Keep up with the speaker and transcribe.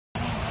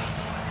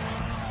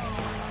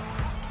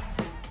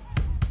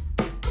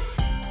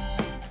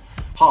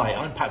Hi,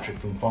 I'm Patrick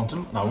from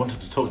Quantum, and I wanted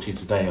to talk to you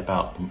today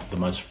about the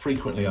most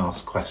frequently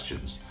asked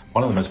questions.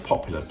 One of the most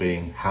popular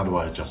being, how do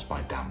I adjust my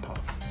damper?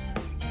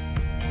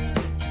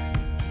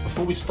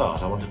 Before we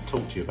start, I wanted to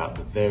talk to you about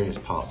the various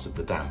parts of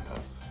the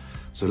damper.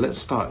 So let's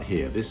start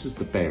here. This is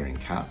the bearing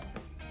cap.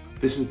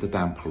 This is the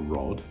damper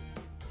rod.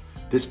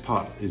 This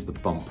part is the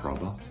bump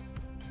rubber.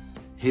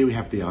 Here we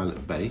have the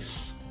eyelet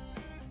base.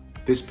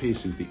 This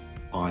piece is the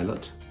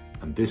eyelet,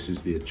 and this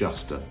is the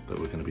adjuster that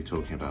we're going to be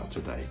talking about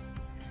today.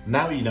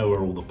 Now you know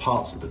where all the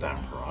parts of the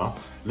damper are,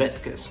 let's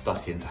get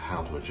stuck into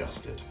how to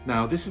adjust it.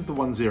 Now this is the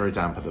 1-0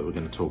 damper that we're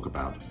going to talk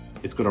about.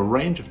 It's got a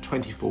range of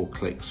 24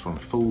 clicks from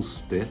full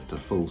stiff to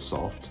full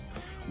soft.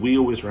 We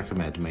always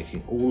recommend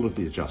making all of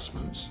the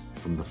adjustments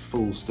from the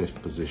full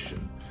stiff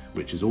position,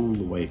 which is all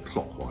the way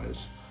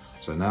clockwise.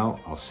 So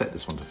now I'll set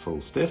this one to full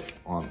stiff.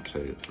 1,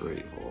 2,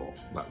 3, 4,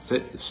 that's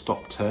it, it's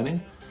stopped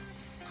turning.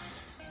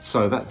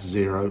 So that's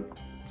 0.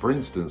 For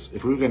instance,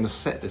 if we were going to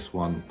set this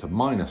one to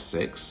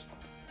 -6,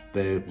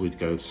 there we'd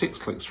go 6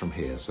 clicks from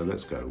here. So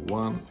let's go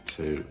 1,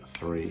 2,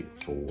 3,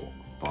 4,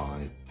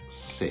 5,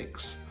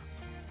 6.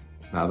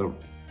 Now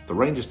the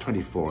range is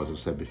 24, as I've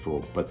said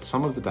before, but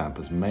some of the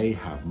dampers may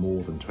have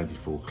more than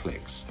 24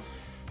 clicks.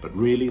 But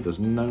really there's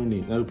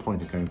no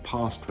point in going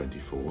past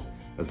 24,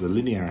 as the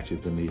linearity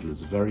of the needle is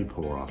very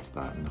poor after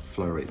that and the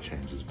flow rate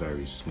change is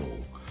very small.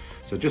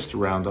 So just to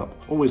round up,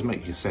 always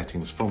make your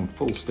settings from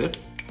full stiff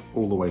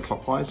all the way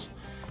clockwise.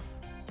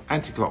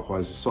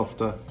 Anti-clockwise is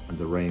softer and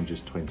the range is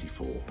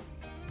 24.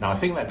 Now I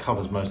think that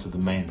covers most of the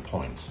main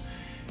points,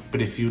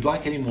 but if you'd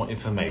like any more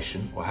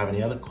information or have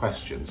any other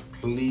questions,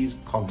 please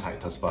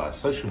contact us via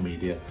social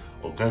media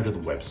or go to the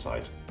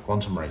website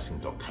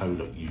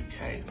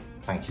quantumracing.co.uk.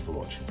 Thank you for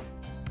watching.